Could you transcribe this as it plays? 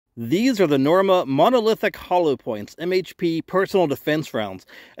These are the Norma monolithic hollow points, MHP personal defense rounds.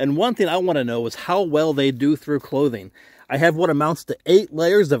 And one thing I want to know is how well they do through clothing. I have what amounts to 8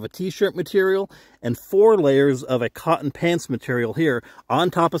 layers of a t-shirt material and 4 layers of a cotton pants material here on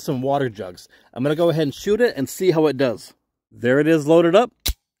top of some water jugs. I'm going to go ahead and shoot it and see how it does. There it is loaded up.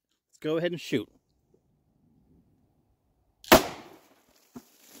 Let's go ahead and shoot.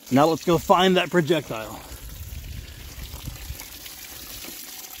 Now let's go find that projectile.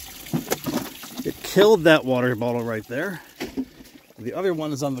 It killed that water bottle right there. The other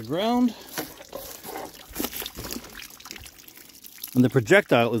one is on the ground. And the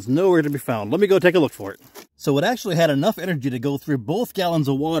projectile is nowhere to be found. Let me go take a look for it. So it actually had enough energy to go through both gallons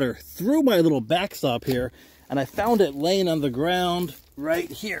of water through my little backstop here. And I found it laying on the ground right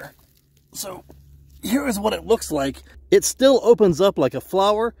here. So here is what it looks like. It still opens up like a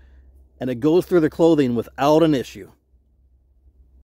flower and it goes through the clothing without an issue.